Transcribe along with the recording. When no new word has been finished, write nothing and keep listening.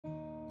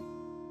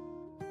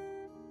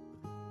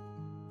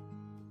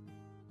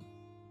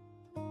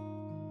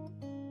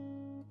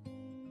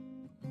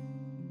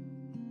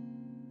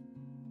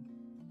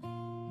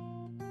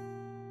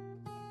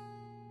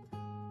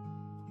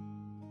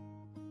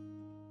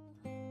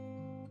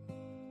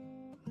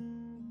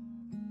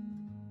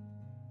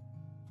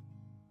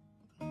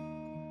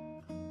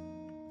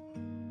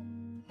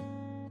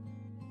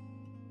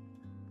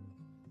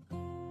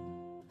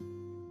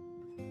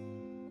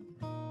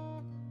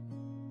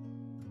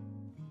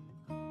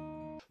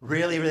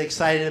Really, really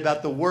excited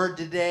about the word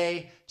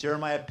today.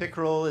 Jeremiah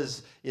Pickrel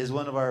is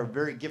one of our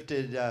very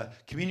gifted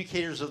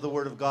communicators of the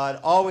word of God.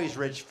 Always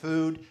rich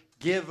food.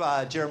 Give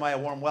Jeremiah a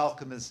warm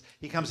welcome as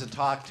he comes and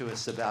talk to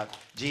us about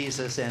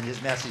Jesus and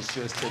his message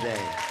to us today.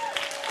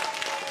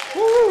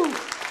 Woo!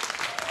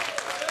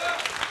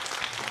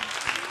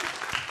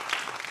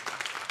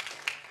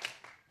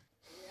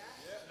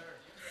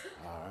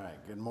 All right.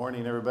 Good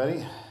morning,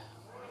 everybody.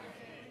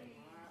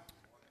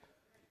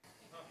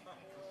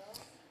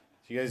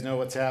 Do you guys know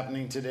what's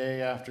happening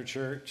today after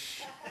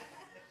church?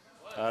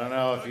 I don't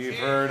know if you've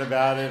heard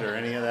about it or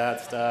any of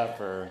that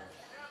stuff or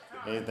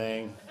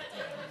anything.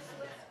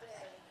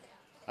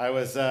 I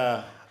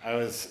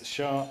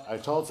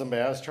told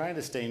somebody I was trying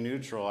to stay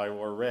neutral. I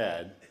wore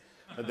red,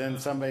 but then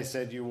somebody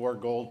said you wore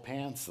gold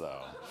pants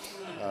though.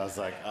 I was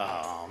like,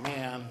 oh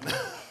man.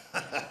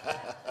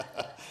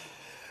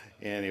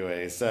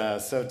 Anyways,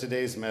 so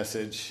today's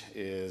message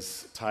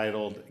is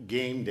titled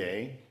Game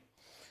Day.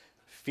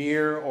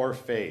 Fear or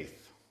faith?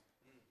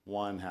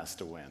 One has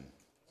to win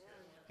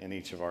in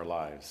each of our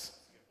lives.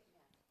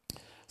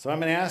 So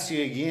I'm going to ask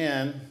you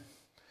again,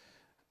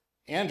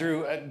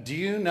 Andrew, do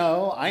you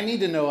know? I need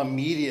to know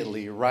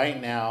immediately, right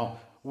now,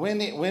 when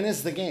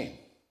is the game?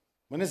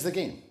 When is the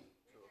game?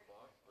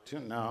 2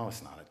 o'clock. No,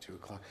 it's not at 2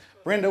 o'clock.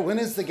 Brenda, when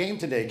is the game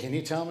today? Can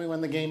you tell me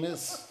when the game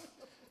is?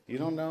 You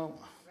don't know?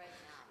 Right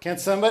now. Can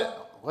somebody,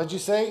 what'd you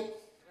say?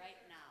 Right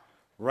now.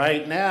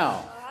 Right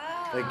now.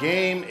 The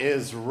game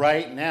is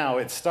right now.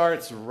 It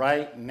starts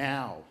right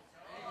now.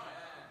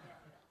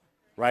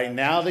 Right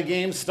now the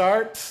game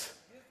starts.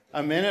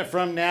 A minute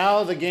from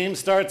now the game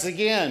starts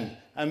again.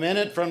 A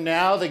minute from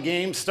now the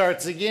game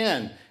starts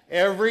again.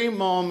 Every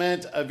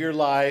moment of your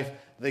life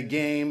the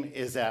game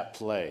is at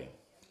play.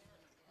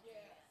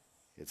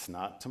 It's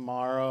not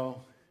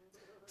tomorrow.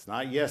 It's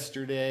not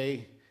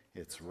yesterday.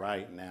 It's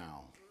right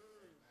now.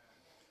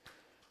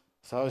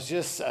 So I was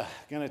just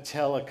going to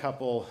tell a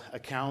couple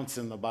accounts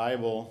in the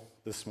Bible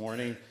this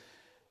morning.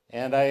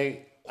 And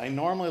I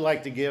normally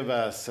like to give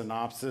a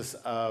synopsis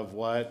of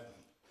what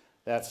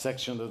that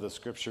section of the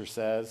scripture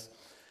says.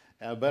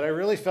 But I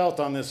really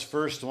felt on this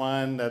first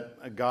one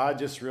that God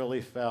just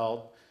really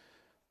felt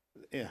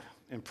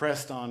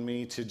impressed on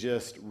me to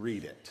just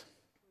read it.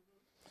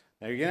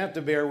 Now you're going to have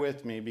to bear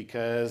with me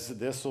because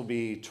this will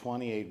be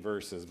 28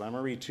 verses. But I'm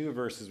going to read 2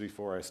 verses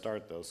before I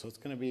start those. So it's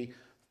going to be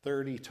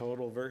 30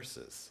 total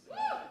verses.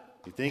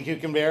 You think you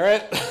can bear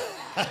it?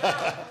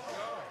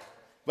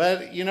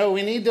 But, you know,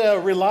 we need to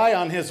rely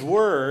on His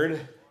Word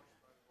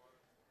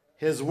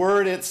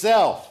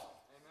itself.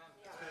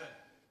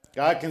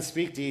 God can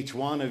speak to each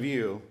one of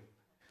you,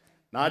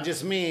 not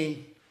just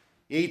me,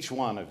 each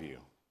one of you.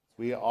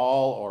 We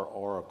all are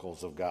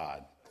oracles of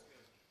God.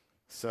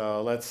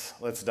 So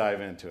let's dive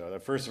into it. The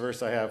first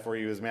verse I have for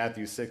you is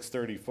Matthew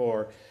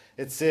 6:34.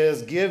 It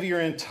says, "Give your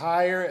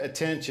entire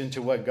attention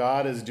to what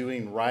God is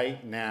doing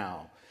right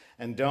now,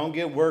 and don't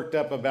get worked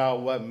up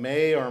about what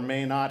may or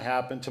may not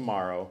happen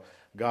tomorrow.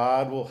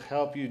 God will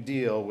help you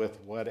deal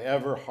with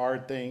whatever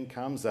hard thing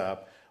comes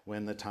up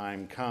when the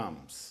time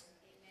comes."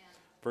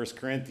 1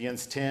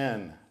 Corinthians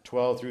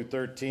 10:12 through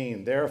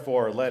 13.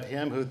 "Therefore, let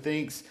him who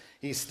thinks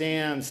he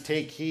stands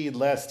take heed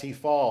lest he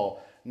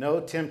fall. No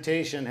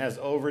temptation has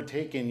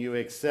overtaken you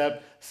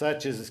except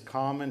such as is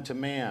common to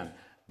man.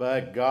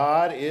 But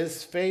God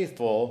is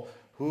faithful,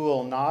 who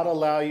will not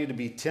allow you to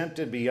be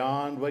tempted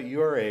beyond what you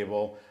are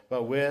able,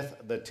 but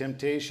with the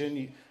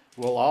temptation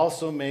will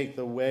also make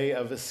the way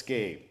of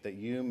escape, that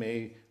you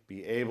may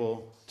be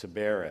able to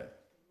bear it."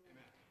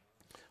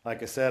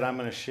 Like I said, I'm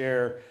going to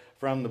share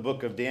from the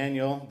book of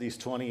Daniel, these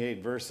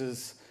 28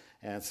 verses,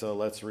 and so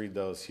let's read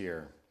those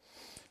here,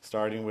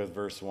 starting with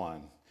verse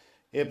 1.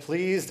 "It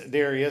pleased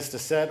Darius to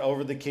set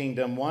over the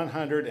kingdom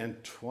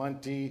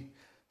 120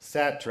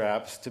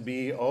 satraps to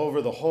be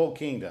over the whole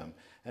kingdom,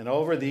 and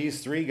over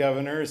these 3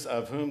 governors,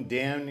 of whom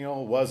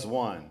Daniel was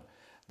one,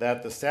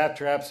 that the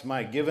satraps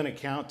might give an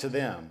account to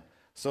them,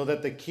 so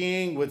that the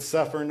king would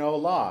suffer no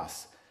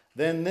loss.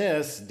 Then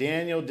this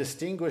Daniel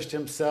distinguished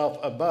himself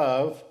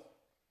above..."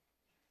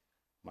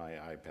 My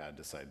iPad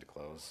decided to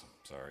close.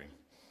 Sorry.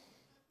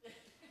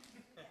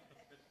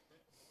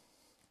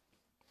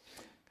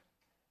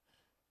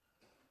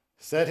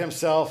 "Set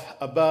himself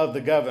above the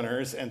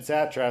governors and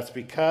satraps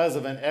because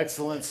of an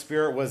excellent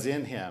spirit was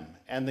in him.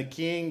 And the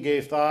king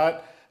gave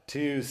thought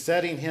to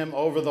setting him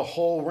over the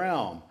whole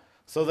realm.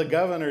 So the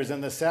governors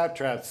and the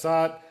satraps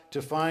sought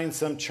to find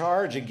some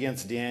charge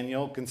against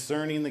Daniel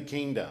concerning the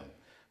kingdom.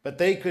 But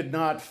they could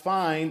not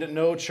find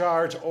no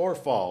charge or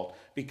fault,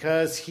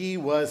 because he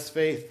was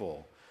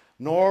faithful.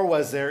 Nor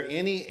was there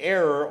any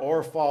error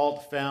or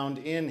fault found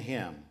in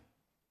him.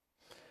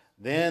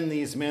 Then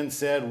these men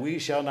said, 'We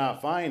shall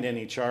not find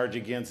any charge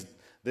against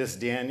this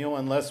Daniel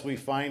unless we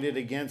find it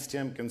against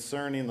him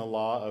concerning the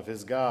law of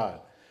his God.'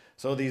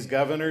 So these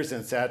governors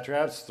and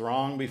satraps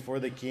thronged before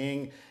the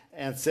king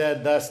and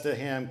said thus to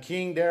him,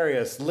 'King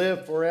Darius,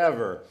 live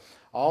forever.'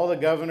 All the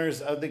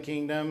governors of the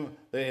kingdom,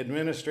 the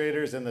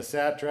administrators and the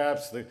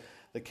satraps,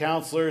 the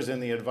counselors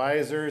and the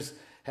advisors,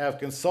 have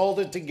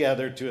consulted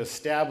together to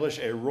establish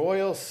a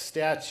royal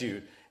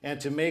statute and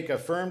to make a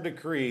firm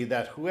decree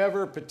that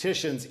whoever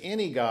petitions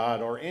any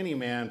god or any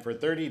man for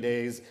 30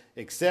 days,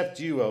 except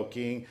you, O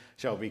king,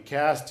 shall be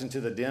cast into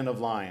the den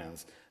of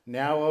lions.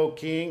 Now, O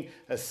king,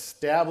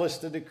 establish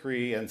the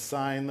decree and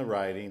sign the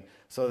writing,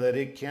 so that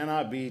it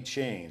cannot be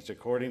changed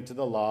according to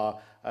the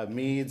law of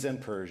Medes and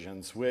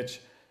Persians, which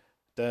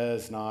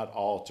does not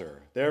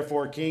alter.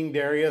 Therefore, King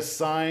Darius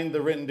signed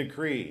the written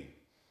decree.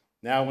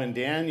 Now, when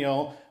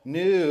Daniel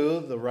knew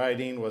the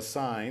writing was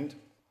signed,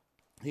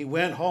 he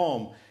went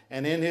home,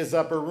 and in his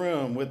upper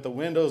room, with the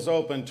windows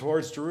open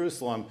towards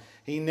Jerusalem,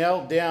 he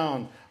knelt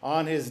down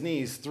on his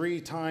knees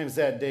 3 times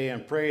that day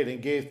and prayed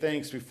and gave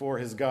thanks before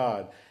his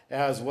God,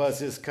 as was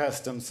his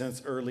custom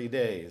since early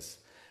days.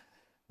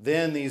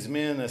 Then these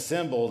men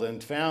assembled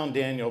and found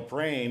Daniel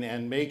praying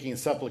and making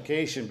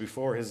supplication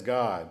before his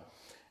God.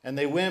 And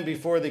they went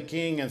before the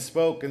king and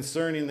spoke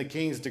concerning the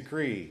king's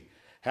decree.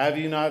 Have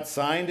you not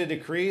signed a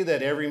decree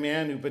that every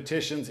man who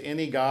petitions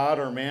any god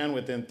or man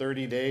within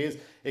 30 days,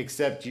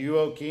 except you,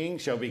 O king,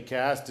 shall be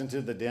cast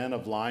into the den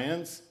of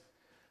lions?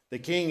 The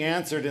king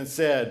answered and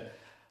said,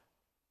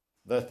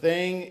 the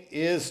thing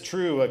is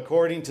true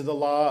according to the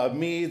law of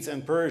Medes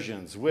and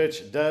Persians,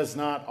 which does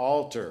not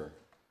alter.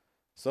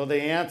 So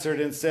they answered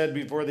and said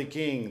before the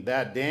king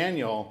that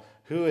Daniel,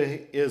 who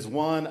is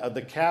one of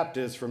the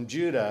captives from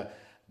Judah,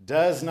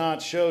 does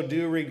not show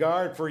due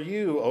regard for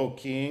you, O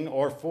king,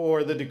 or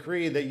for the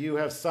decree that you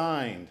have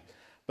signed,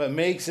 but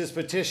makes his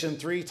petition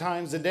 3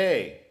 times a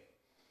day.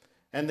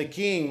 And the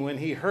king, when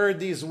he heard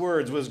these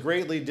words, was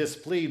greatly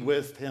displeased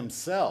with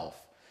himself,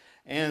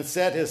 and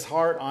set his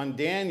heart on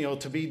Daniel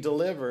to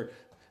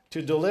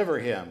deliver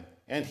him.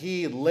 And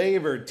he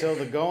labored till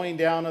the going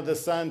down of the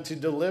sun to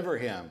deliver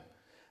him.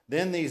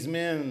 Then these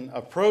men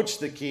approached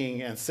the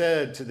king and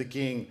said to the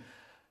king,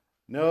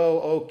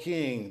 know, O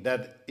king,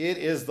 that it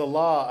is the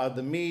law of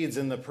the Medes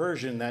and the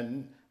Persian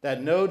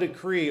that no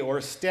decree or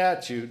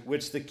statute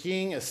which the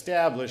king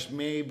established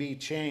may be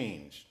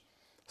changed.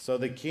 So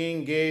the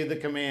king gave the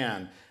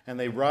command, and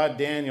they brought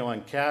Daniel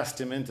and cast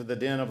him into the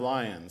den of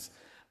lions.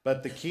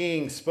 But the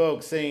king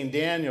spoke, saying,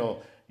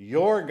 Daniel,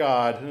 your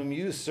God, whom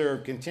you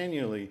serve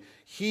continually,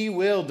 he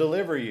will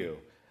deliver you.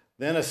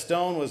 Then a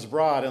stone was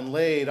brought and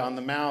laid on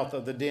the mouth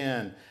of the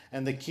den,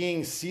 and the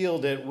king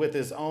sealed it with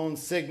his own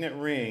signet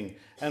ring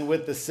and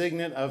with the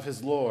signet of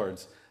his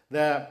lords,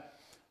 that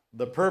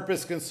the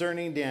purpose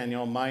concerning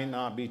Daniel might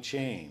not be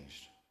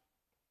changed.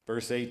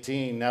 Verse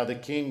 18, now the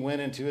king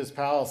went into his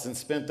palace and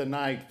spent the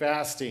night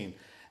fasting,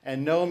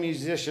 and no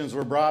musicians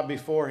were brought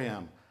before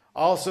him.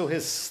 Also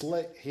his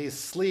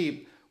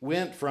sleep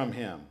went from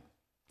him.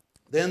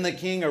 Then the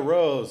king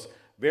arose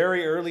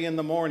very early in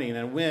the morning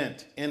and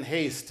went in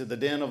haste to the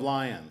den of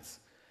lions.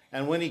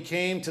 And when he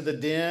came to the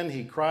den,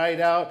 he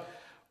cried out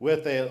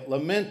with a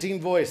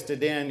lamenting voice to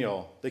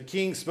Daniel. The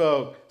king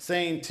spoke,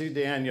 saying to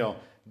Daniel,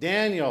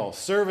 Daniel,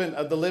 servant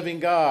of the living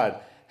God,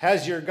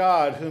 has your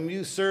God, whom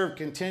you serve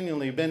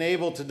continually, been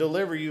able to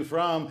deliver you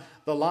from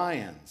the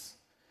lions?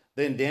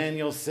 Then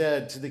Daniel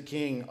said to the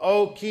king,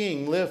 O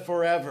king, live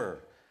forever.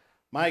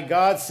 My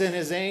God sent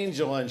his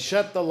angel and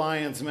shut the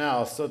lions'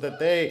 mouths so that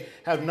they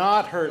have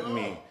not hurt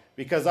me,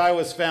 because I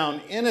was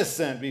found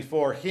innocent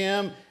before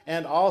him,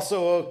 and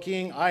also, O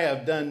king, I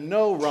have done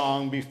no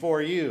wrong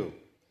before you.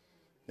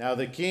 Now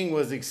the king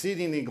was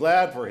exceedingly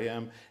glad for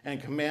him,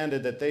 and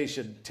commanded that they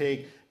should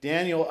take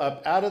Daniel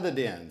up out of the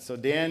den. So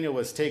Daniel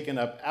was taken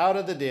up out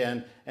of the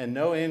den, and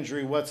no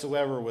injury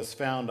whatsoever was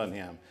found on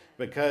him,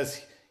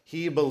 because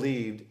he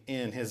believed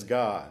in his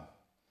God.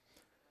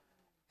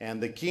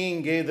 And the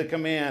king gave the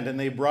command, and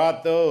they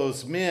brought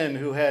those men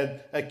who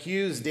had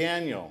accused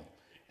Daniel,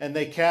 and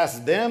they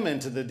cast them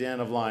into the den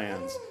of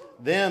lions,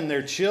 them,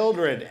 their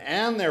children,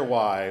 and their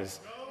wives.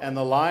 And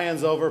the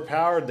lions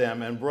overpowered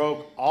them and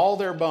broke all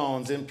their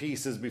bones in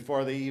pieces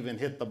before they even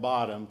hit the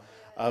bottom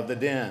of the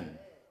den.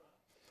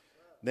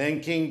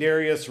 Then King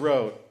Darius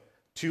wrote,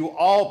 to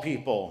all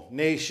people,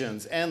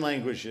 nations, and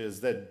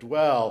languages that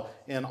dwell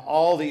in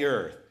all the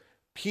earth,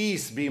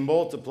 peace be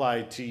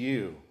multiplied to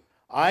you.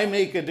 I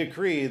make a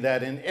decree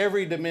that in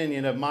every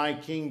dominion of my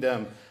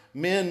kingdom,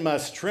 men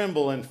must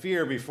tremble and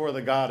fear before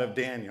the God of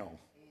Daniel.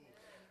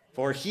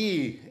 For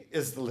he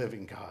is the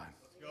living God,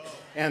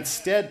 and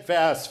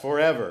steadfast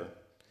forever.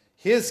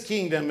 His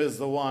kingdom is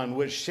the one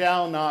which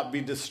shall not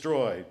be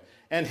destroyed,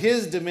 and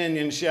his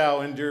dominion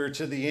shall endure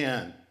to the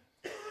end.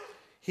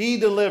 He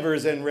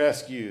delivers and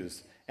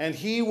rescues, and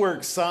he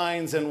works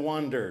signs and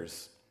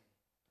wonders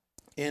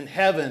in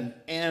heaven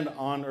and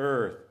on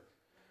earth.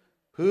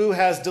 Who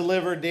has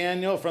delivered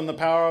Daniel from the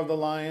power of the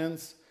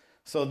lions?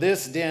 So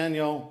this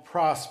Daniel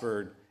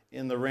prospered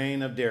in the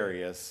reign of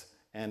Darius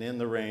and in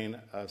the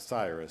reign of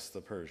Cyrus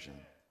the Persian.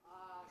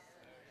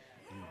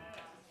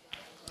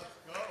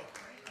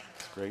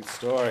 It's a great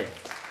story,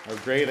 a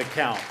great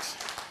account.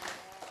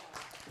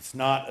 It's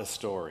not a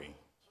story.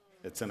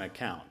 It's an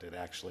account. It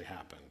actually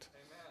happened.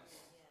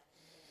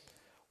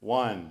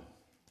 1,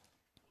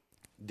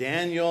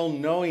 Daniel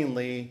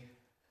knowingly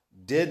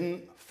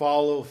didn't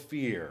follow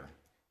fear.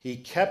 He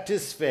kept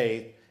his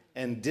faith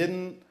and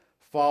didn't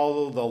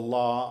follow the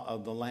law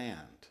of the land.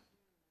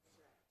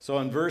 So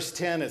in verse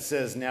 10 it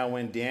says, now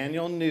when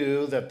Daniel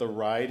knew that the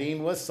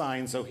writing was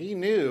signed, so he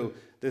knew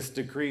this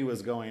decree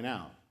was going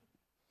out,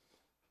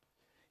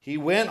 he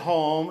went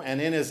home,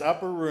 and in his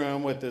upper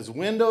room with his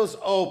windows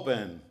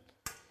open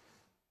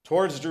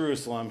towards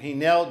Jerusalem, he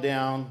knelt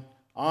down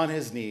on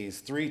his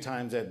knees 3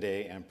 times that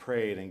day and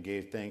prayed and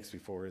gave thanks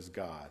before his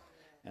God,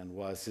 and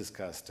was his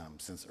custom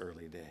since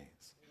early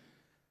days.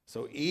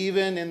 So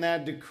even in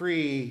that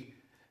decree,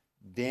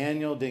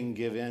 Daniel didn't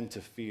give in to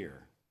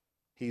fear.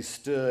 He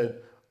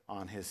stood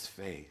on his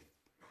faith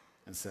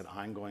and said,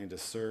 I'm going to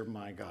serve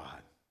my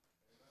God.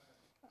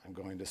 I'm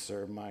going to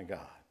serve my God.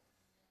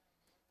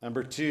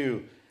 Number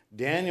 2,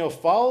 Daniel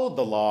followed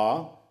the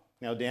law.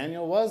 Now,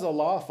 Daniel was a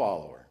law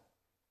follower,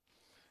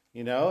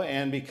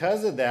 and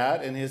because of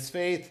that and his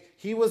faith,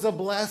 he was a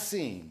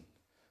blessing,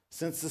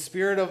 since the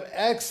spirit of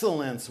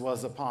excellence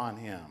was upon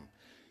him.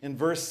 In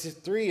verse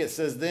 3, it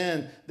says,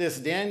 then this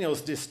Daniel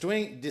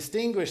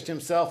distinguished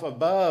himself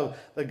above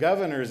the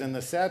governors and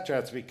the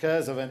satraps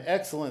because of an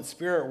excellent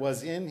spirit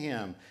was in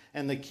him,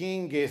 and the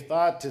king gave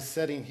thought to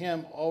setting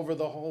him over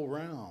the whole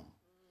realm.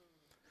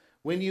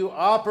 When you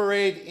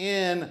operate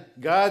in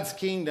God's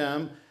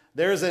kingdom,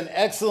 there's an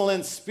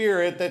excellent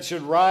spirit that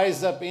should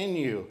rise up in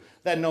you,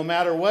 that no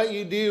matter what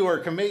you do or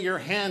commit your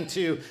hand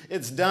to,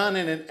 it's done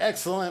in an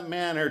excellent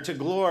manner to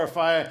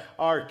glorify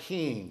our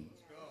King.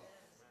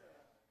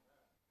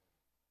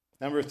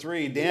 Number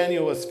 3,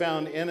 Daniel was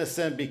found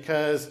innocent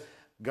because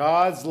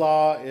God's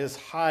law is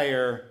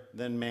higher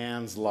than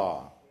man's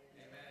law.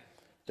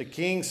 The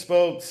king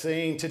spoke,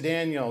 saying to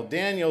Daniel,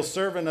 Daniel,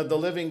 servant of the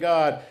living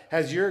God,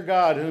 has your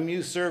God, whom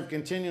you serve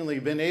continually,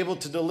 been able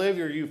to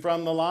deliver you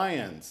from the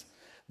lions?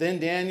 Then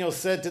Daniel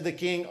said to the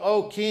king,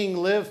 O king,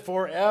 live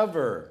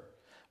forever.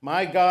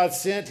 My God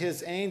sent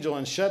his angel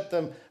and shut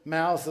the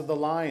mouths of the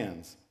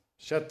lions,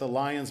 shut the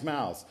lions'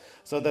 mouths,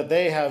 so that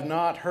they have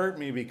not hurt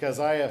me, because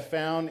I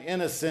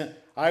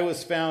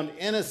was found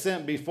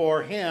innocent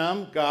before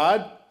him,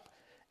 God.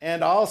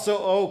 And also,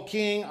 O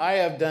king, I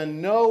have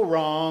done no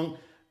wrong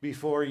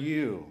before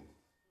you.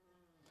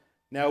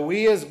 Now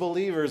we as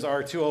believers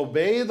are to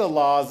obey the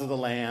laws of the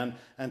land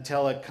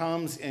until it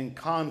comes in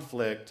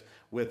conflict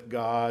with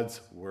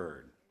God's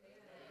word.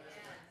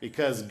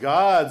 Because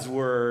God's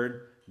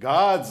word,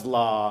 God's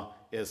law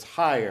is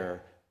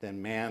higher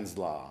than man's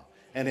law.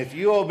 And if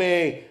you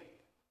obey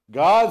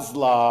God's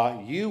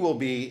law, you will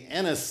be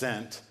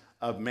innocent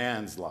of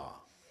man's law.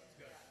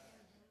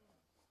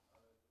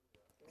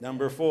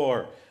 Number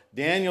 4,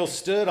 Daniel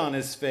stood on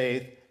his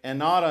faith and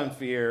not on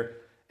fear,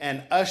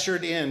 and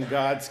ushered in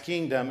God's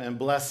kingdom and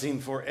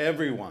blessing for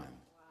everyone.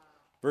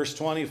 Verse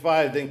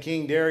 25, then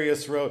King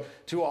Darius wrote,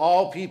 to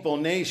all people,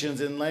 nations,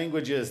 and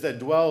languages that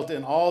dwelt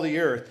in all the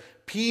earth,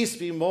 peace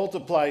be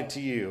multiplied to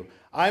you.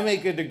 I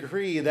make a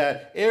decree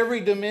that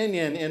every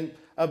dominion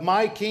of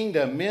my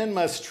kingdom, men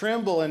must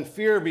tremble and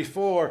fear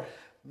before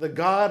the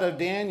God of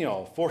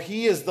Daniel, for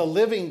he is the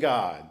living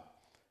God,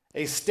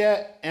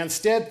 and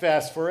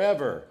steadfast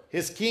forever.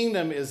 His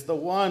kingdom is the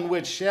one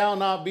which shall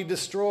not be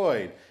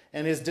destroyed,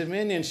 and his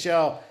dominion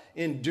shall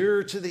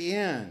endure to the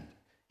end.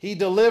 He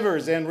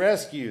delivers and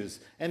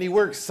rescues, and he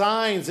works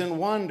signs and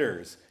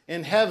wonders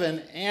in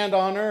heaven and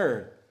on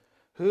earth.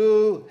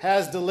 Who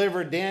has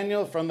delivered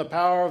Daniel from the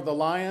power of the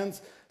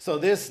lions? So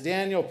this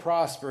Daniel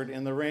prospered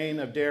in the reign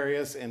of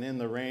Darius and in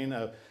the reign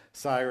of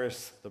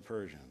Cyrus the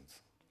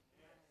Persians.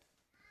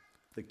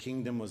 The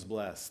kingdom was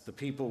blessed. The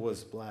people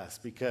was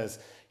blessed because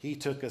he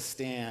took a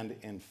stand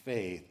in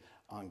faith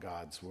on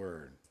God's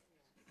word.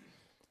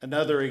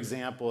 Another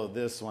example of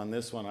this one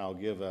I'll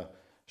give a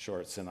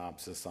short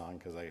synopsis on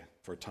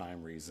for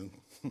time reason.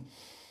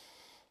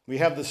 We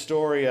have the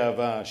story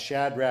of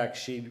Shadrach,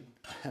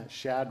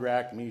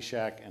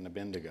 Meshach, and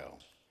Abednego.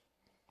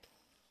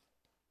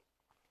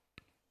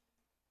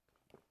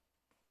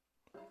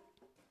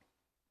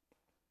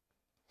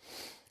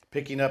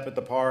 Picking up at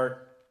the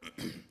part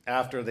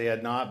after they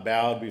had not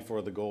bowed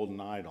before the golden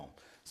idol.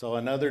 So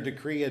another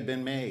decree had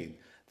been made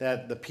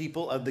that the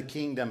people of the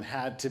kingdom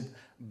had to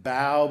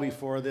bow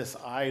before this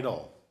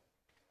idol,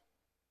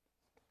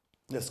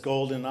 this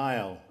golden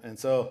idol. And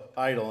so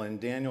idol in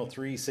Daniel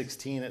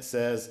 3:16 it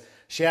says,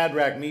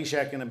 Shadrach,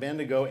 Meshach, and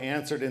Abednego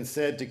answered and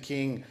said to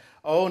King,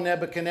 O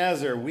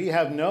Nebuchadnezzar, we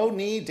have no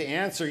need to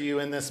answer you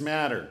in this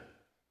matter.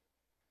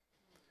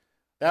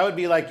 That would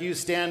be like you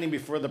standing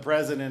before the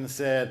president and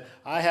said,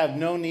 I have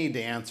no need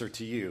to answer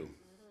to you.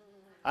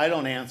 I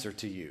don't answer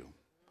to you.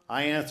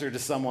 I answer to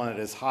someone that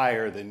is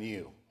higher than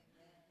you.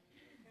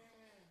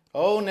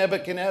 O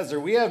Nebuchadnezzar,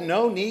 we have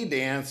no need to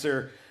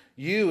answer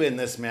you in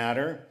this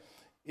matter.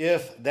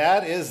 If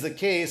that is the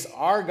case,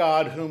 our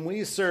God, whom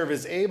we serve,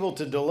 is able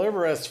to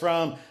deliver us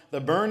from the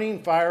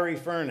burning fiery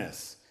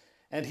furnace,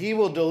 and he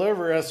will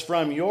deliver us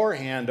from your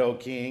hand, O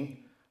king.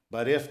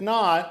 But if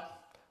not,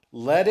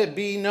 let it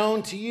be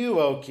known to you,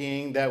 O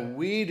king, that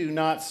we do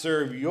not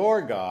serve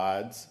your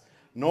gods,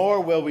 nor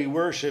will we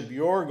worship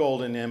your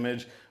golden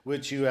image,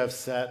 which you have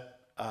set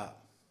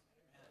up.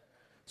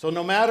 So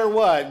no matter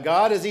what,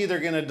 God is either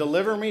going to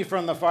deliver me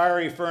from the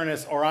fiery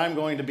furnace or I'm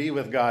going to be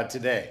with God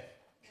today.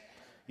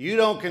 You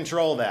don't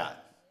control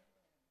that.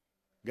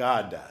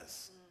 God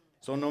does.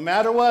 So no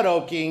matter what,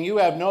 O king, you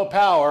have no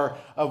power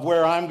of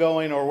where I'm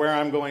going or where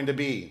I'm going to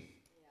be.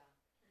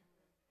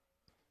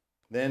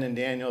 Then in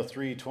Daniel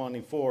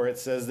 3:24, it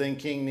says, Then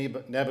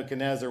King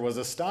Nebuchadnezzar was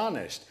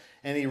astonished,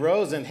 and he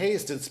rose in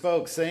haste and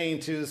spoke,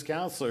 saying to his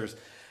counselors,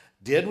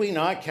 Did we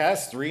not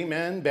cast 3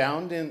 men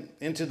bound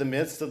into the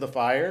midst of the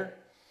fire?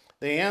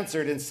 They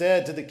answered and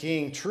said to the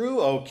king,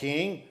 True, O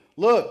king.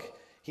 Look,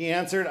 he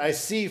answered, I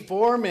see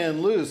 4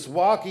 men loose,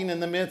 walking in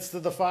the midst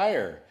of the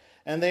fire,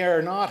 and they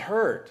are not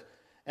hurt.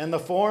 And the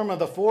form of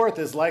the 4th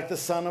is like the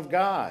Son of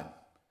God.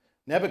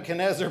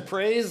 Nebuchadnezzar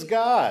praised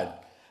God.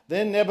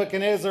 Then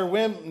Nebuchadnezzar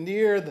went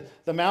near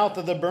the mouth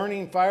of the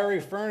burning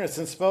fiery furnace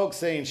and spoke,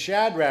 saying,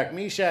 Shadrach,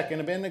 Meshach,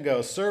 and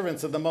Abednego,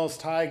 servants of the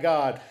Most High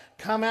God,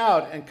 come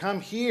out and come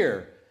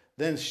here.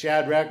 Then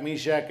Shadrach,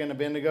 Meshach, and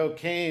Abednego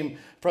came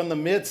from the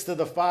midst of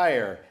the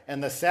fire,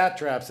 and the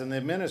satraps and the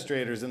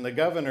administrators and the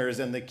governors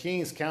and the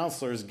king's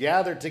counselors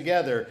gathered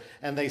together,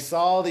 and they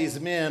saw these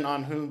men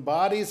on whom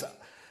bodies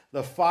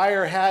the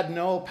fire had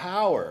no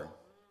power.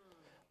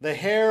 The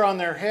hair on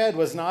their head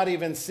was not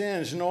even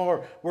singed,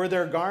 nor were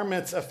their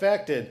garments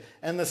affected,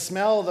 and the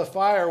smell of the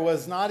fire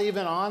was not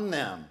even on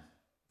them.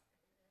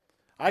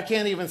 I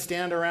can't even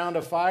stand around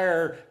a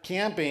fire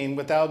camping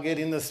without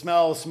getting the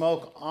smell of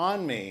smoke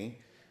on me.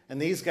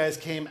 And these guys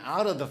came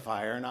out of the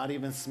fire not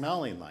even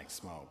smelling like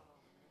smoke.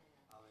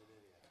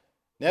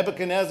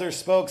 Nebuchadnezzar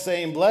spoke,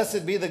 saying,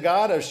 Blessed be the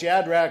God of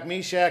Shadrach,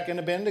 Meshach, and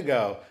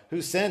Abednego,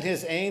 who sent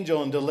his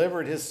angel and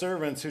delivered his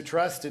servants who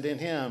trusted in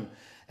him.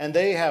 And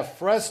they have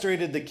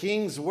frustrated the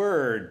king's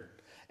word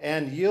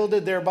and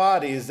yielded their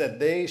bodies that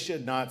they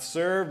should not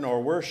serve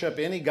nor worship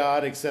any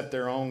god except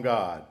their own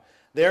God.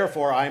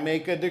 Therefore I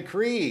make a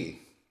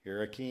decree.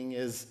 Here a king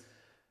is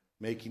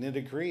making a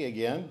decree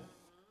again.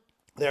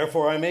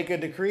 Therefore I make a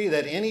decree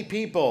that any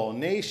people,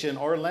 nation,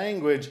 or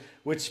language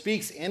which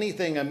speaks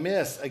anything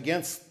amiss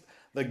against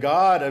the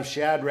God of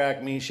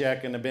Shadrach,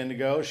 Meshach, and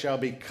Abednego shall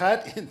be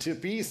cut into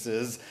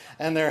pieces,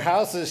 and their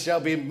houses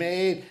shall be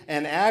made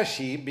an ash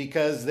heap,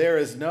 because there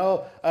is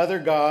no other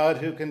God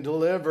who can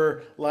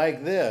deliver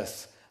like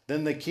this.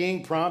 Then the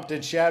king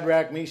prompted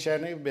Shadrach,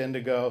 Meshach, and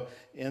Abednego,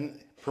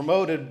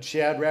 promoted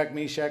Shadrach,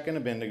 Meshach, and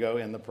Abednego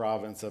in the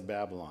province of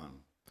Babylon.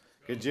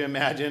 Could you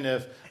imagine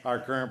if our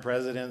current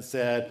president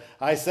said,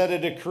 I set a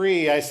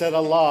decree, I set a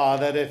law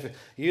that if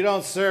you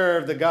don't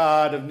serve the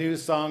God of New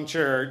Song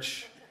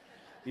Church,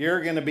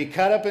 you're going to be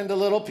cut up into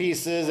little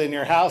pieces and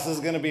your house is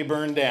going to be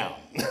burned down.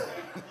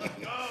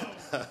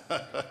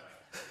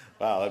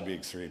 Wow, that'd be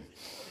extreme.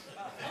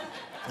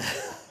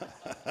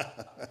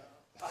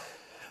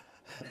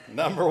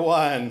 Number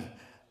 1,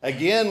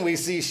 again we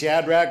see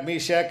Shadrach,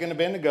 Meshach, and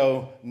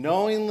Abednego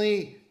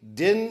knowingly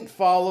didn't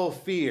follow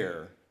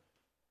fear.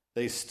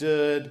 They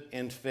stood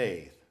in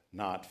faith,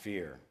 not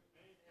fear.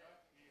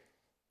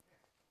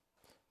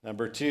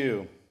 Number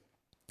 2,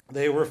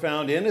 they were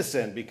found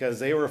innocent because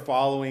they were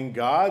following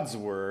God's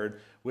word,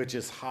 which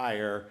is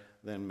higher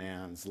than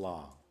man's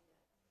law.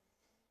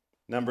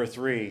 Number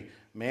 3,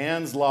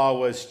 man's law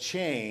was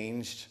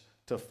changed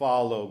to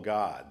follow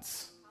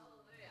God's.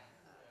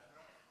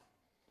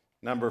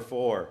 Number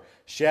 4,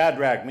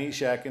 Shadrach,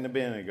 Meshach, and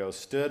Abednego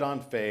stood on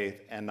faith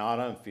and not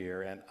on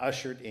fear and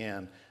ushered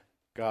in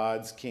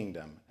God's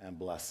kingdom and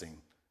blessing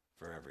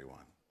for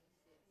everyone.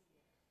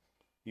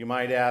 You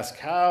might ask,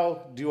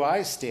 how do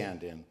I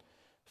stand in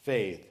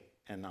faith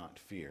and not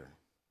fear?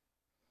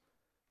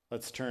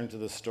 Let's turn to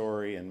the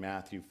story in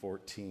Matthew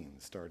 14,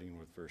 starting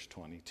with verse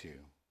 22.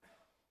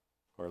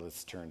 Or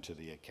let's turn to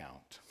the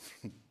account.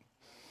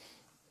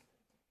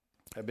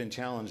 I've been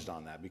challenged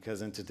on that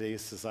because in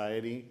today's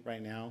society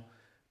right now,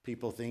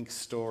 people think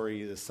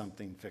story is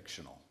something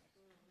fictional.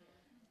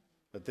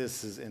 But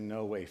this is in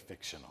no way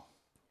fictional.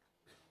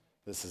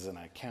 This is an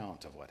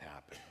account of what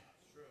happened.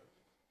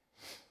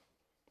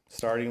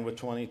 Starting with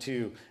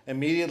 22,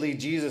 immediately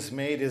Jesus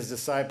made his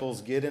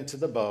disciples get into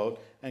the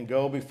boat and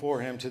go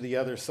before him to the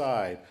other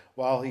side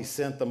while he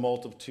sent the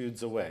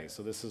multitudes away.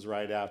 So this is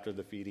right after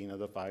the feeding of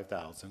the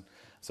 5,000.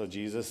 So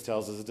Jesus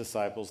tells his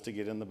disciples to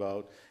get in the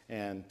boat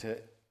and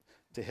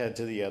to head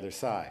to the other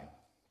side.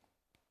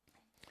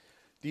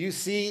 Do you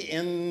see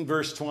in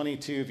verse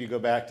 22, if you go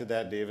back to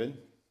that, David?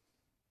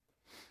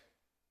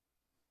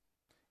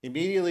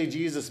 Immediately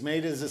Jesus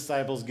made his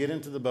disciples get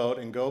into the boat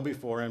and go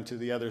before him to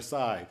the other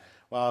side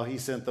while he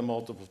sent the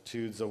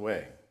multitudes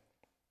away.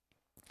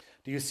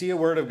 Do you see a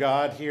word of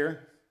God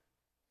here?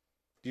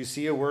 Do you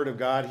see a word of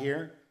God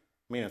here?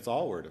 I mean, it's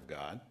all word of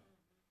God.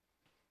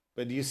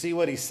 But do you see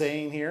what he's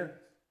saying here?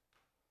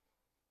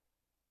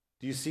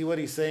 Do you see what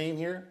he's saying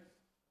here?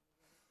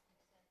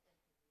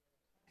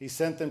 He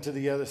sent them to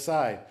the other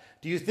side.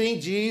 Do you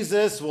think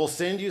Jesus will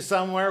send you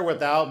somewhere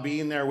without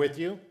being there with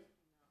you?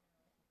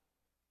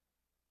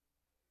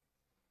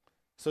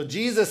 So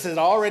Jesus had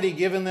already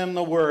given them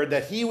the word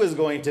that he was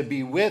going to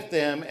be with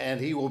them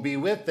and he will be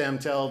with them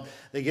till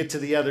they get to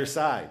the other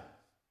side.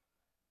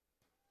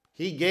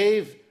 He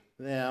gave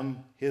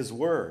them his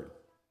word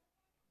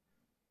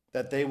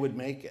that they would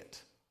make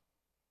it.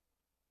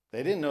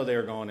 They didn't know they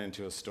were going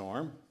into a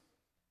storm.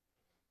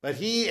 But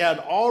he had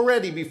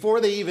already,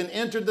 before they even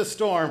entered the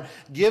storm,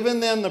 given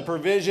them the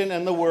provision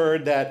and the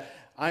word that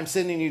I'm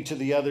sending you to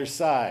the other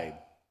side.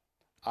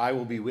 I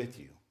will be with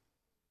you.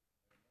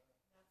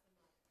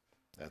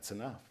 That's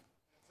enough.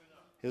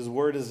 His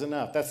word is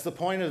enough. That's the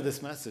point of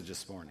this message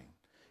this morning.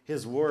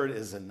 His word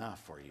is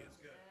enough for you.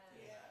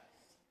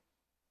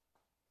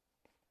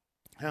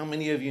 How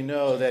many of you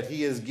know that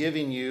he is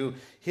giving you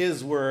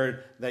his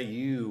word that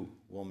you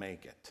will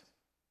make it?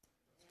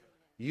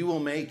 You will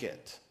make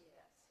it.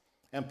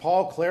 And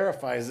Paul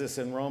clarifies this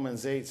in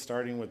Romans 8,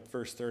 starting with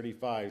verse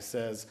 35,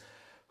 says,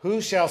 who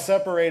shall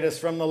separate us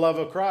from the love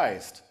of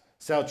Christ?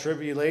 Shall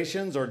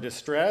tribulations or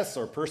distress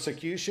or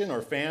persecution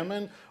or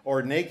famine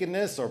or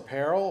nakedness or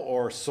peril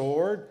or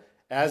sword?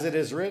 As it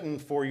is written,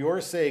 for your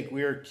sake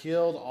we are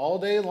killed all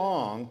day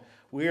long.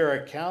 We are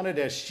accounted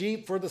as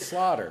sheep for the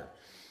slaughter.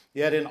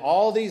 Yet in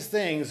all these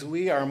things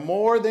we are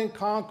more than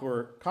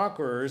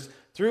conquerors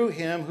through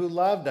him who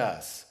loved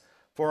us.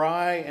 For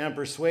I am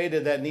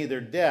persuaded that neither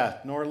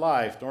death, nor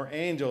life, nor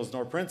angels,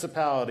 nor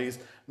principalities,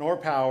 nor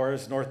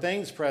powers, nor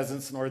things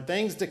present, nor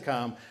things to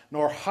come,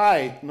 nor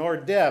height, nor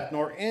depth,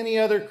 nor any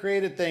other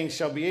created thing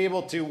shall be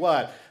able to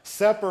what?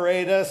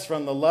 Separate us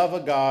from the love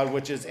of God,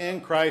 which is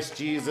in Christ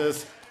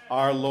Jesus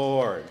our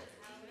Lord.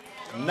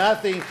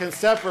 Nothing can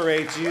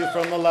separate you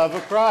from the love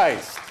of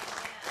Christ.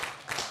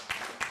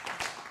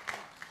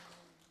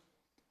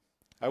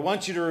 I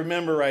want you to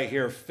remember right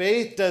here,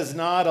 faith does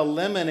not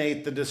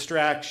eliminate the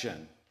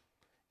distraction.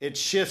 It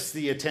shifts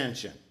the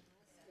attention.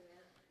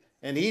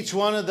 And each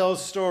one of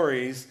those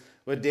stories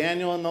with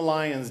Daniel in the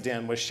lion's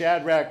den, with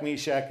Shadrach,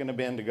 Meshach, and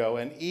Abednego,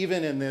 and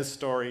even in this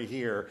story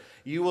here,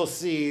 you will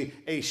see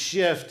a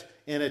shift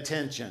in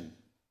attention.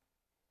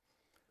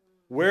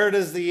 Where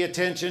does the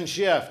attention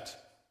shift?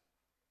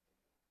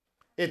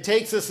 It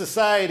takes a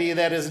society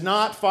that is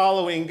not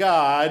following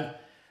God,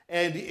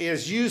 and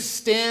as you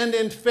stand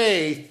in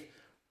faith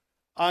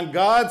on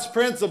God's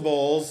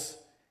principles,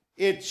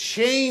 it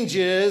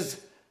changes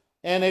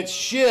and it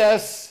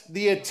shifts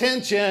the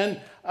attention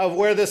of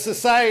where the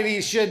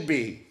society should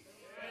be.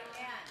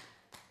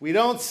 We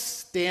don't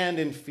stand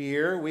in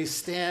fear, we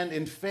stand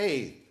in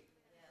faith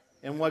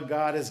in what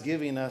God is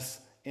giving us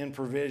in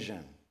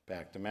provision.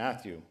 Back to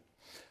Matthew.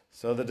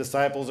 So the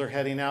disciples are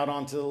heading out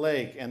onto the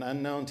lake, and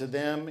unknown to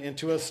them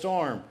into a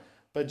storm.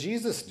 But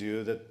Jesus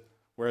knew that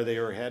where they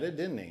were headed,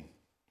 didn't he?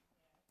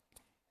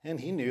 And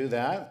he knew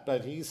that,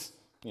 but he's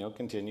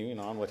continuing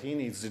on what he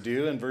needs to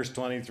do in verse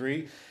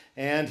 23.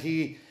 And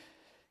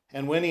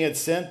when he had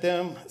sent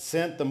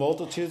the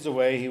multitudes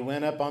away, he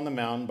went up on the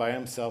mountain by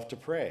himself to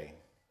pray.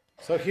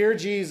 So here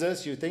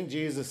Jesus, you think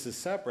Jesus is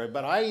separate,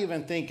 but I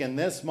even think in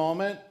this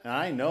moment, and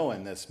I know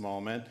in this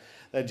moment,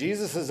 that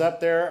Jesus is up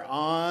there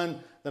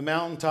on the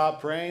mountaintop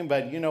praying,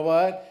 but you know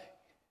what?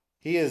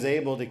 He is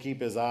able to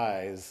keep his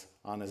eyes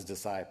on his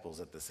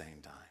disciples at the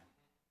same time.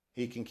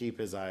 He can keep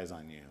his eyes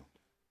on you.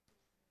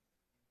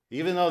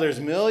 Even though there's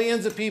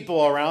millions of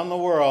people around the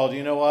world,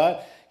 you know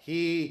what?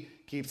 He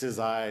keeps his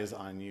eyes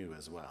on you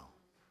as well.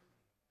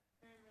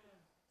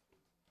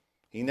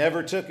 He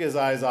never took his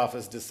eyes off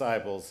his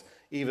disciples,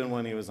 even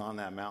when he was on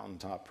that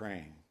mountaintop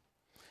praying.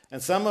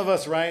 And some of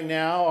us right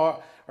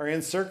now are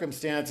in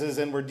circumstances,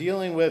 and we're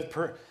dealing with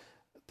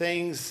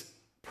things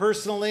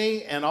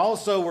personally, and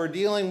also we're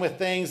dealing with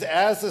things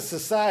as a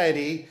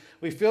society.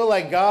 We feel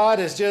like God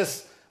has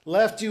just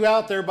left you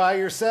out there by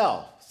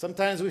yourself.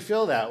 Sometimes we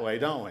feel that way,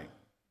 don't we?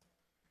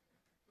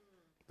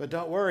 But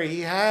don't worry,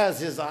 he has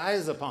his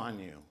eyes upon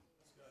you.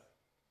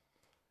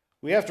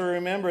 We have to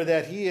remember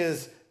that he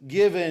has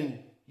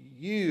given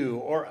you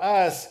or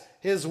us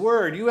his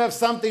word. You have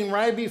something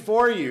right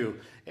before you.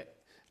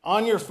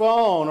 On your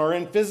phone or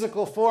in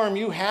physical form,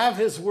 you have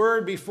his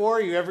word before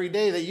you every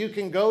day that you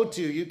can go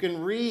to, you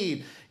can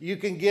read, you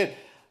can get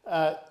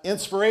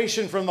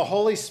inspiration from the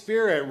Holy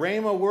Spirit,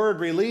 rhema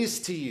word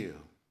released to you.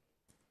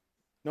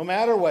 No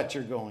matter what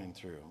you're going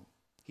through,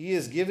 he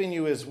is giving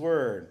you his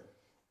word.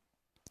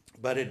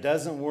 But it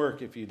doesn't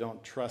work if you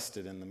don't trust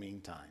it in the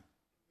meantime.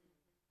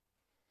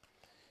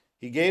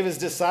 He gave his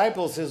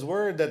disciples his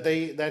word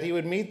that he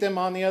would meet them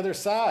on the other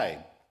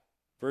side.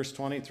 Verse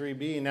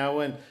 23b, now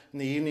when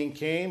the evening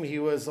came, he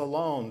was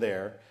alone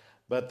there,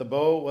 but the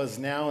boat was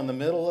now in the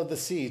middle of the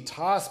sea,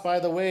 tossed by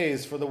the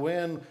waves, for the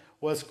wind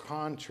was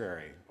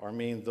contrary, or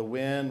means the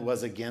wind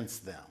was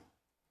against them.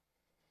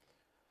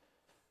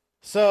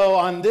 So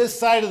on this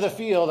side of the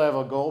field, I have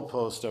a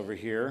goalpost over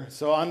here.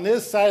 So on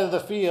this side of the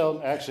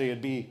field, actually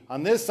it'd be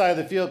on this side of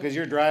the field because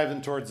you're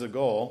driving towards the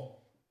goal.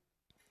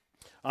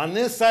 On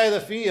this side of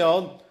the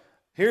field,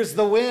 here's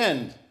the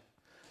wind,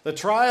 the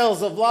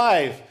trials of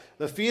life,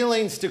 the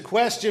feelings to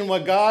question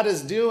what God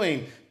is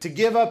doing, to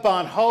give up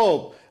on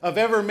hope of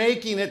ever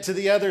making it to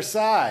the other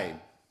side.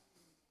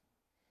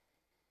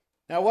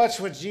 Now watch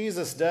what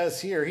Jesus does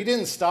here. He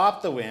didn't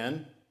stop the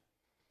wind.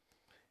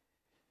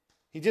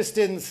 He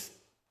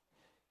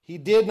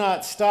did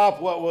not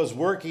stop what was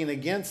working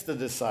against the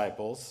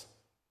disciples.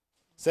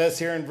 says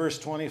here in verse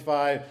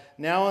 25,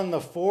 now in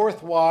the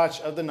fourth watch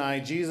of the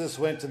night, Jesus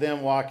went to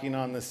them walking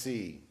on the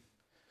sea.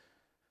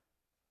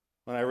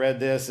 When I read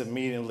this, it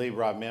immediately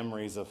brought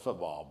memories of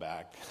football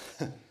back.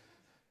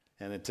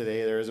 And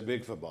today there is a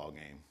big football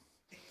game.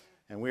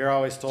 And we are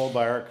always told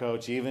by our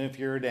coach, even if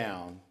you're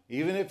down,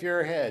 even if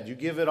you're ahead, you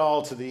give it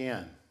all to the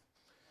end.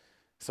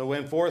 So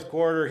when fourth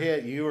quarter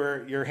hit,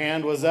 your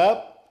hand was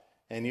up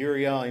and you were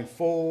yelling,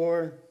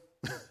 4.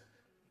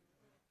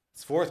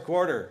 It's fourth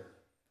quarter.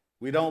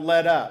 We don't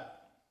let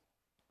up.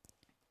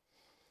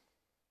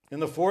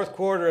 In the fourth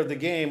quarter of the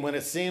game, when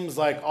it seems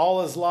like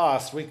all is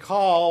lost, we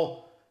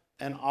call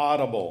an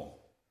audible.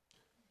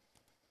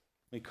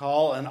 We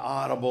call an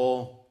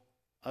audible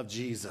of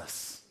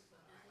Jesus.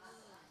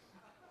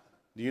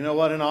 Do you know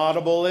what an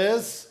audible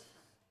is?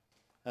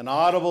 An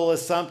audible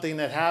is something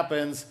that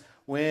happens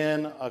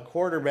when a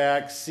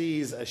quarterback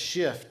sees a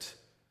shift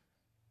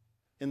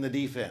in the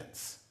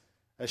defense,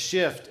 a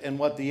shift in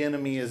what the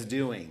enemy is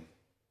doing.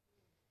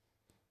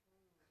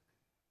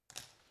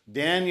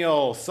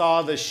 Daniel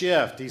saw the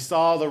shift. He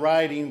saw the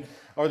writing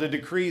or the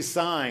decree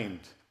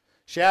signed.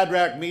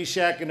 Shadrach,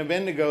 Meshach, and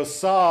Abednego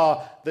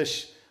saw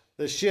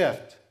the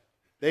shift.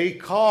 They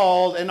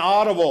called an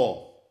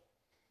audible.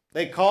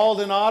 They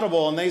called an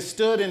audible, and they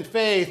stood in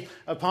faith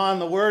upon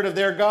the word of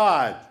their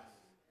God.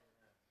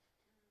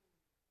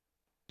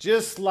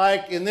 Just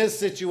like in this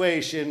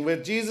situation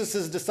with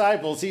Jesus'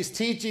 disciples, he's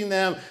teaching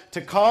them to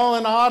call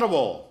an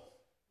audible.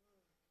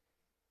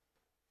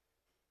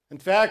 In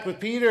fact, with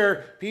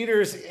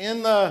Peter's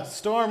in the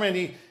storm,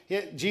 and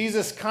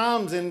Jesus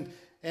comes and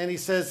he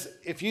says,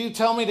 if you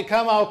tell me to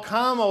come, I'll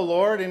come, O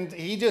Lord. And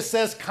he just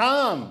says,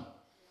 come.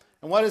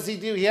 And what does he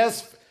do?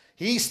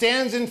 He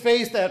stands in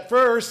faith at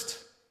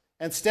first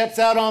and steps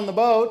out on the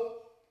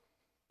boat.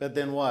 But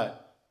then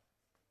what?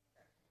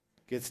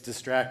 Gets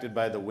distracted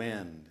by the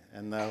wind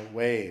and the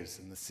waves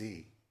and the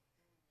sea.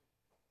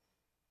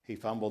 He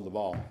fumbled the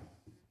ball.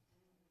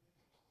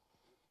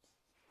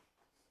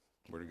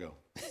 Where'd it go?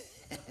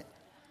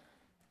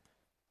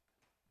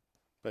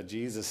 But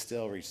Jesus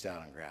still reached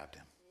out and grabbed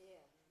him.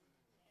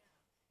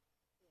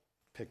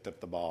 Picked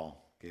up the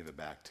ball, gave it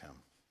back to him.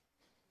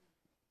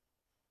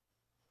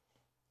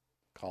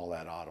 Call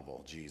that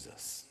audible,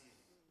 Jesus.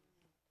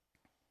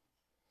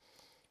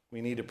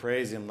 We need to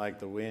praise him like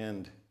the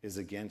wind is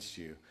against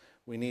you.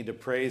 We need to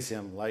praise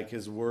him like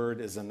his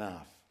word is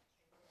enough.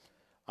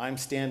 I'm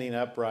standing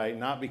upright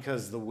not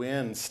because the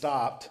wind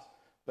stopped,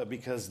 but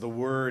because the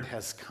word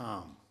has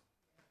come.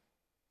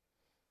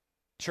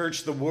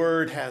 Church, the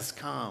word has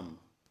come.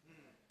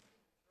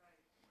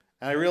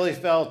 And I really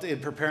felt in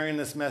preparing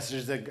this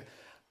message that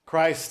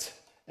Christ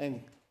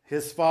and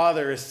his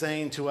Father is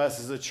saying to us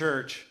as a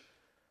church,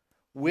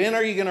 when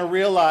are you going to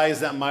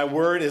realize that my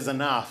word is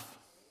enough?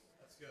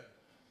 That's good.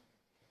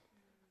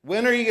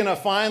 When are you going to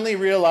finally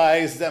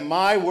realize that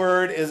my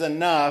word is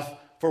enough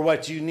for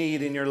what you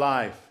need in your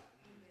life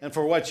and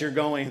for what you're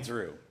going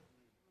through?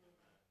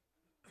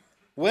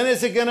 When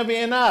is it going to be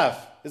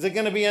enough? Is it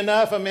going to be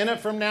enough a minute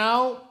from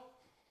now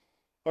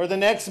or the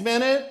next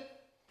minute?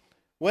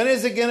 When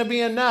is it going to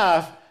be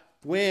enough?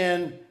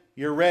 When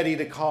you're ready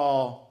to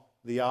call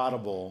the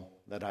audible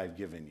that I've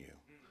given you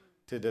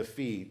to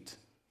defeat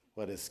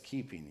what is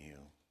keeping you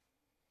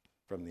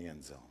from the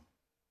end zone.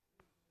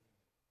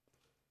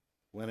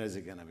 When is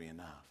it going to be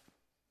enough?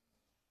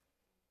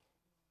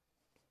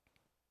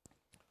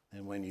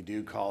 And when you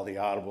do call the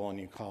audible and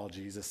you call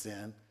Jesus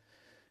in,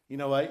 you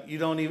know what? You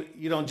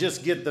don't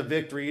just get the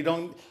victory.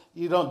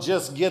 You don't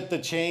just get the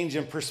change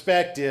in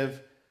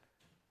perspective.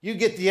 You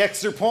get the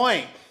extra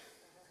point.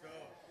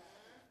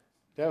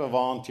 Do you have a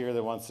volunteer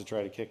that wants to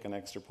try to kick an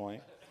extra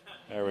point?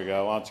 There we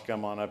go. Why don't you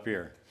come on up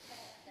here?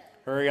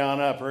 Hurry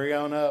on up. Hurry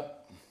on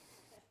up.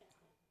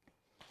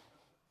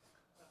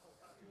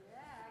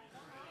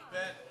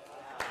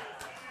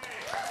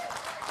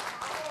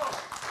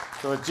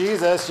 So with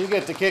Jesus, you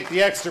get to kick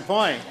the extra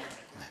point.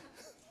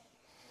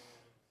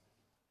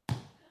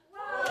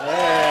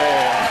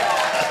 Hey.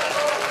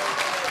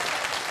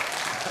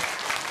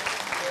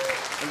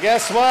 And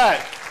guess what?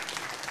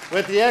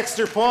 With the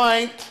extra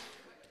point,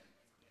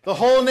 the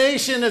whole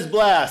nation is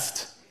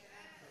blessed.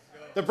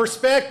 The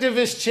perspective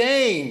is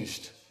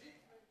changed.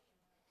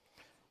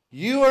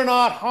 You are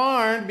not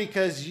harmed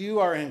because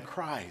you are in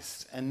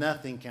Christ, and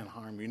nothing can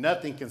harm you.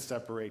 Nothing can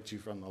separate you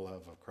from the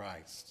love of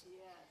Christ.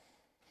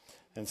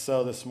 And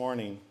so this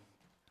morning,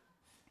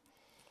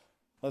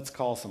 let's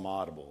call some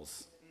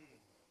audibles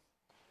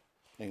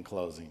in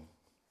closing.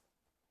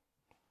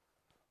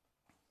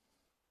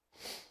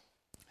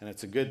 And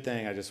it's a good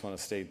thing, I just want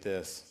to state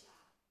this.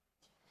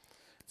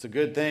 It's a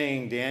good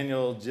thing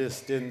Daniel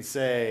just didn't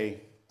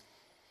say,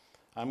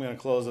 I'm going to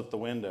close up the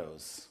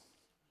windows.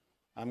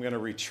 I'm going to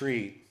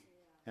retreat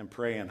and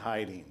pray in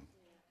hiding.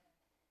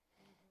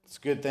 It's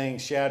a good thing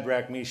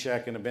Shadrach,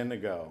 Meshach, and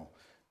Abednego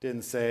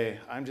didn't say,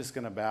 I'm just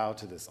going to bow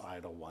to this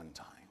idol one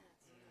time.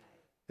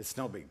 It's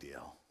no big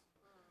deal.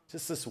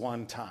 Just this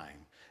one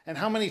time. And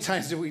how many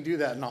times do we do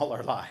that in all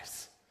our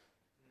lives?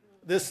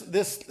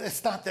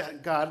 it's not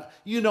that, God,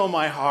 you know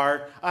my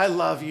heart. I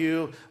love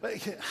you. But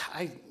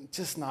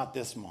just not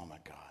this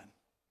moment, God.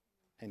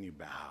 And you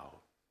bow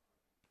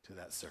to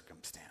that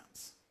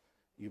circumstance.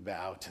 You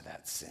bow to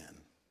that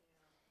sin.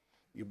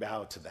 You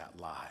bow to that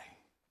lie.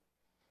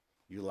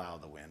 You allow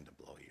the wind to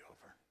blow you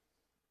over.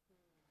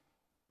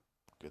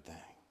 Good thing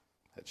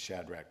that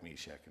Shadrach,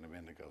 Meshach, and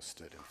Abednego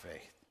stood in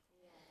faith.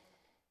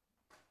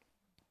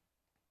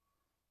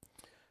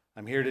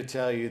 I'm here to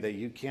tell you that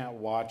you can't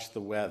watch the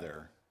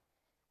weather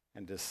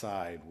and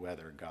decide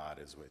whether God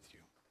is with you.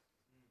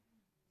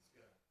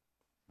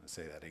 I'll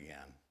say that again.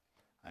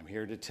 I'm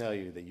here to tell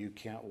you that you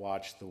can't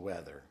watch the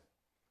weather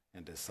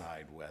and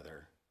decide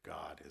whether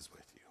God is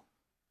with you.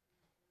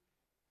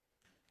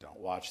 Don't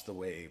watch the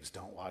waves.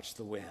 Don't watch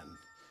the wind.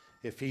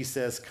 If he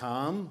says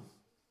come,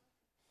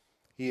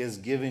 he has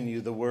given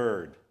you the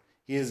word.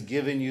 He has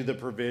given you the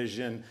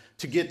provision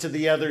to get to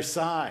the other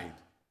side.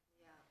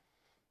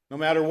 No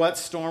matter what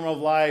storm of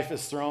life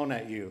is thrown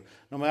at you,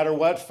 no matter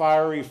what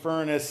fiery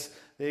furnace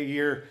that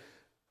you're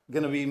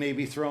going to be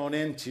maybe thrown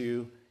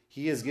into,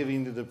 he is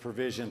giving you the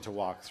provision to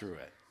walk through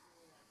it.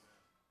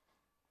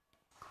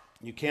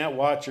 You can't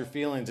watch your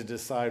feelings to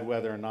decide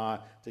whether or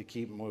not to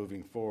keep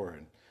moving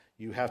forward.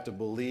 You have to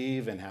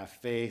believe and have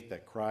faith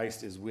that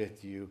Christ is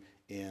with you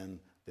in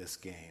this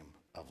game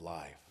of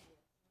life.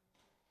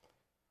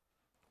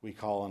 We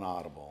call an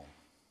audible.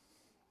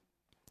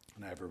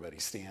 Now everybody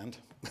stand.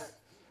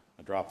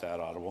 I dropped that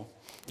audible.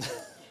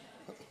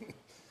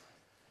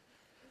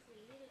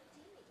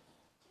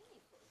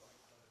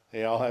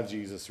 They all have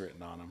Jesus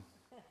written on them.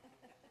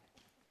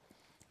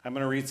 I'm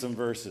going to read some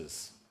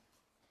verses.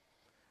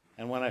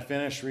 And when I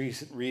finish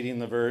reading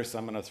the verse,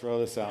 I'm going to throw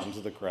this out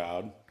into the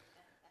crowd.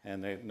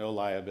 And no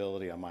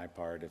liability on my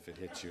part if it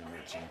hits you and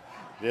hits you.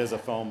 It is a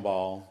foam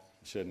ball.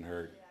 It shouldn't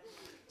hurt.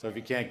 So if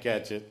you can't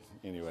catch it,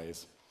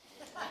 anyways.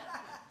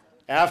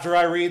 After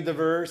I read the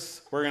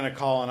verse, we're going to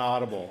call an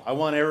audible. I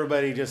want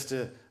everybody just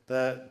to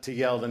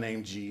yell the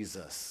name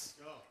Jesus.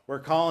 We're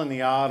calling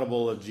the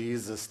audible of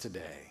Jesus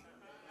today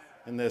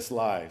in this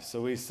life.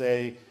 So we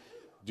say,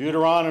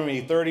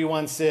 Deuteronomy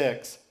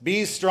 31:6,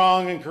 be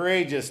strong and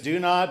courageous. Do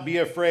not be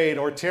afraid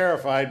or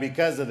terrified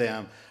because of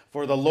them.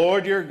 For the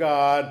Lord your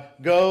God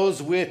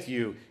goes with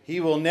you.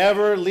 He will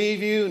never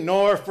leave you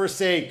nor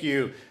forsake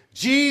you.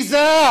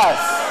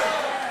 Jesus!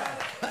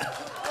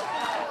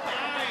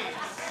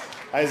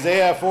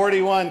 Isaiah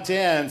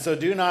 41:10, so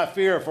do not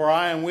fear, for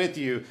I am with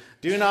you.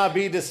 Do not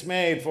be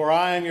dismayed, for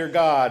I am your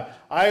God.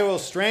 I will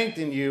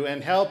strengthen you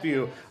and help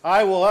you.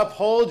 I will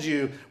uphold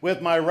you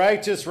with my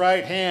righteous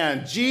right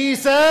hand.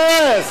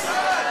 Jesus!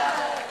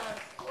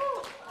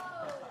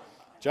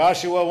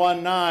 Joshua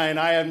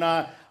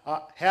 1:9,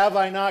 have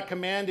I not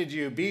commanded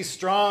you? Be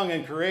strong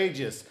and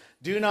courageous.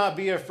 Do not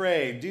be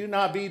afraid. Do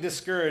not be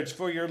discouraged,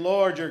 for your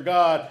Lord, your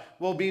God,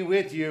 will be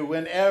with you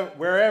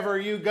wherever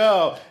you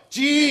go.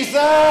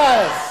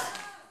 Jesus!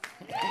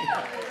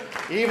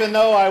 Even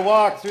though I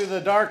walk through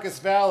the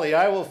darkest valley,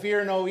 I will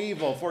fear no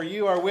evil, for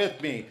you are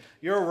with me.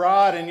 Your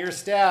rod and your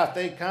staff,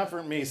 they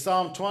comfort me.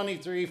 Psalm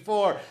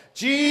 23:4.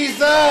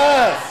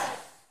 Jesus!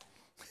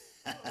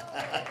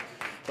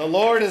 The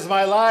Lord is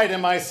my light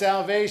and my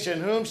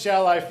salvation. Whom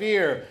shall I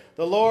fear?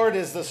 The Lord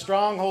is the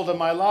stronghold of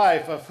my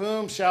life. Of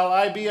whom shall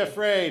I be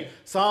afraid?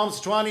 Psalms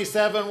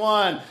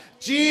 27:1.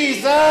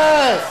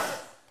 Jesus!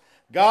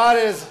 God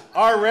is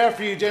our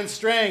refuge and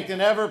strength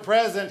and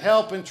ever-present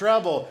help in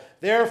trouble.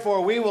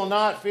 Therefore we will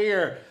not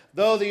fear.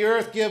 Though the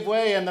earth give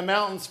way and the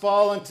mountains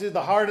fall into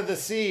the heart of the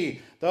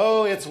sea,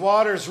 though its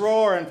waters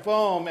roar and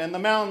foam and the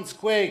mountains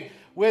quake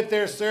with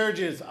their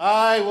surges,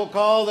 I will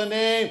call the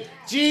name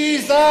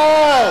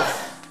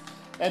Jesus!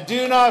 And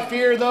do not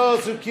fear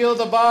those who kill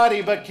the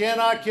body but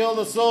cannot kill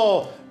the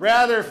soul.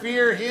 Rather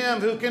fear him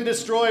who can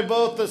destroy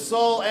both the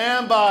soul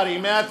and body.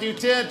 Matthew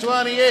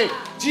 10:28.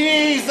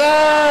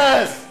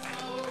 Jesus!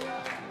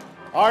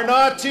 Are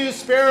not two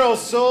sparrows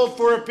sold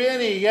for a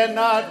penny, yet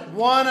not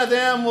one of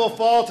them will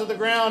fall to the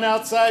ground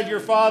outside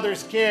your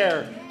Father's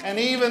care. And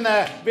even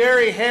the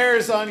very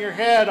hairs on your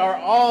head are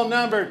all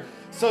numbered.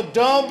 So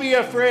don't be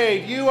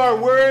afraid. You are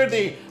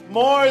worthy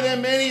more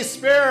than many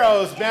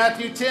sparrows.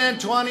 Matthew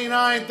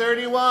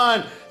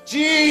 10:29-31.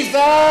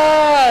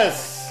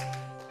 Jesus!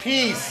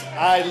 Peace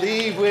I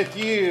leave with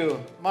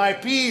you. My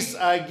peace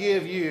I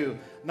give you.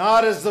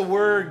 Not as the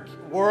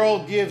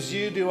world gives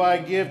you do I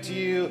give to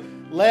you.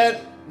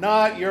 Let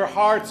not your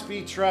hearts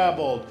be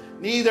troubled,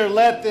 neither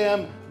let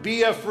them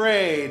be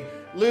afraid.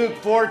 Luke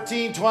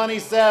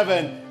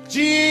 14:27.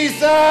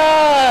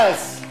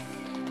 Jesus!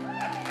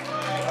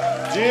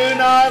 Do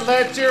not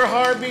let your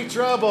heart be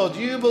troubled.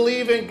 You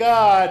believe in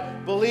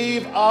God,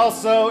 believe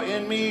also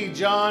in me.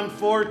 John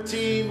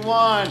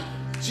 14:1.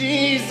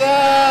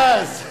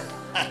 Jesus!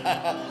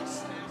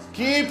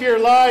 Keep your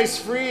lives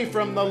free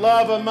from the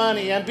love of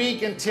money and be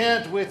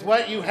content with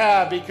what you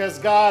have, because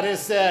God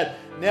has said,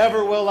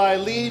 never will I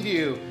leave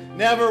you,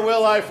 never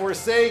will I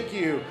forsake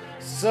you.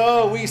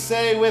 So we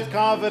say with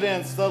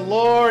confidence, the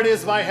Lord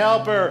is my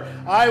helper.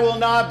 I will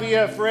not be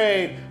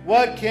afraid.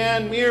 What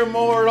can mere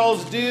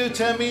mortals do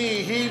to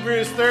me?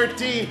 Hebrews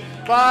 13,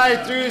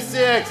 5 through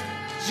 6.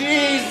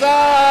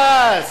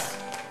 Jesus!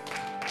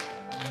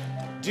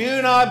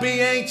 Do not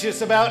be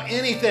anxious about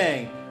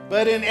anything,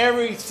 but in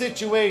every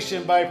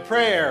situation by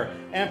prayer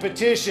and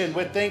petition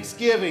with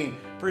thanksgiving,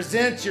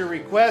 present your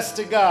requests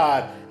to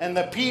God, and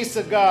the peace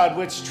of God,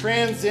 which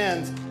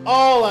transcends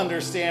all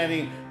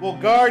understanding, will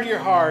guard your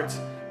hearts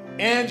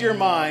and your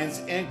minds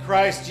in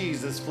Christ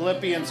Jesus.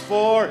 Philippians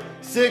 4,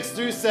 6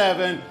 through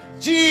 7.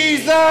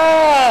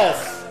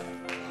 Jesus!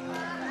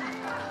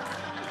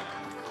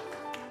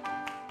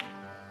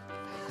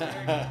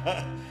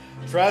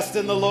 Trust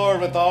in the Lord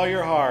with all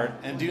your heart,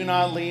 and do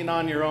not lean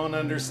on your own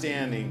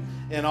understanding.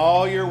 In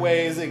all your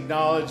ways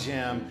acknowledge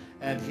him,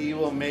 and he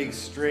will make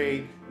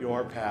straight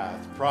your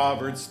path.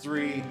 Proverbs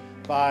 3,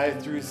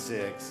 5 through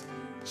 6.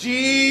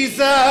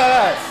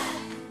 Jesus!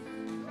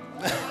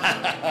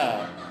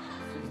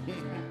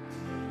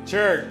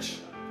 Church,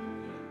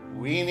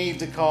 we need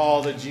to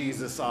call the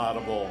Jesus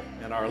audible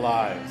in our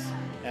lives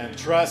and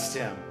trust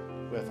him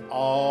with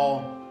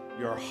all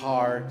your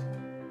heart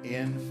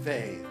in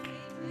faith.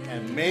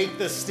 And make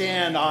the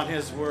stand on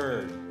his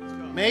word.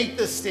 Make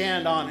the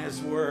stand on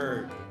his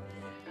word.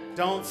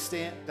 Don't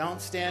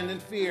stand in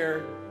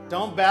fear.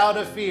 Don't bow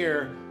to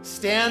fear.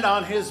 Stand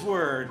on his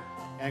word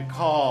and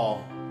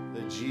call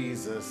the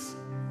Jesus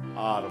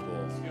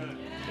audible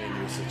in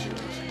your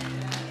situation.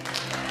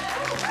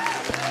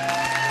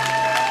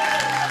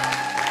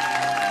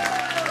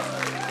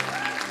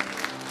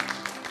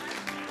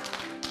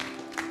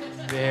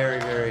 Very,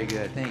 very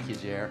good. Thank you,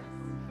 Jer.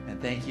 And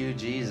thank you,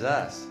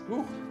 Jesus.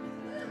 Whew.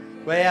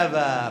 We have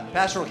a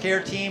pastoral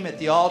care team at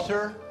the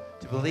altar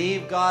to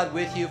believe God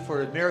with you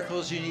for the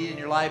miracles you need in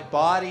your life,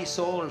 body,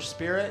 soul, or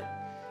spirit.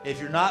 If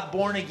you're not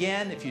born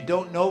again, if you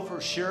don't know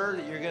for sure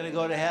that you're going to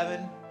go to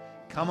heaven,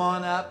 come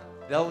on up.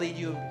 They'll lead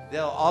you.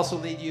 They'll also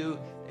lead you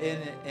in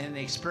an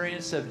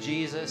experience of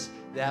Jesus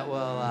that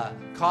will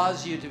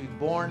cause you to be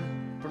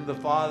born from the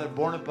Father,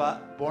 born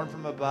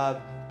from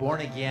above,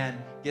 born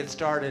again. Get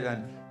started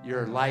on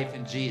your life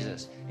in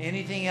Jesus.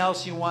 Anything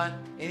else you want,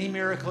 any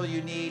miracle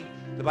you need,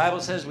 the Bible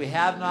says we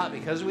have not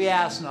because we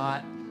ask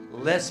not.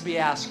 Let's be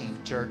asking,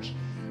 church.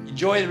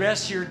 Enjoy the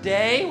rest of your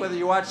day, whether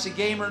you watch the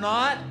game or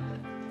not.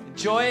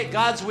 Enjoy it.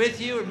 God's with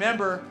you.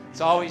 Remember,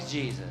 it's always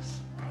Jesus.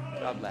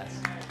 God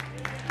bless.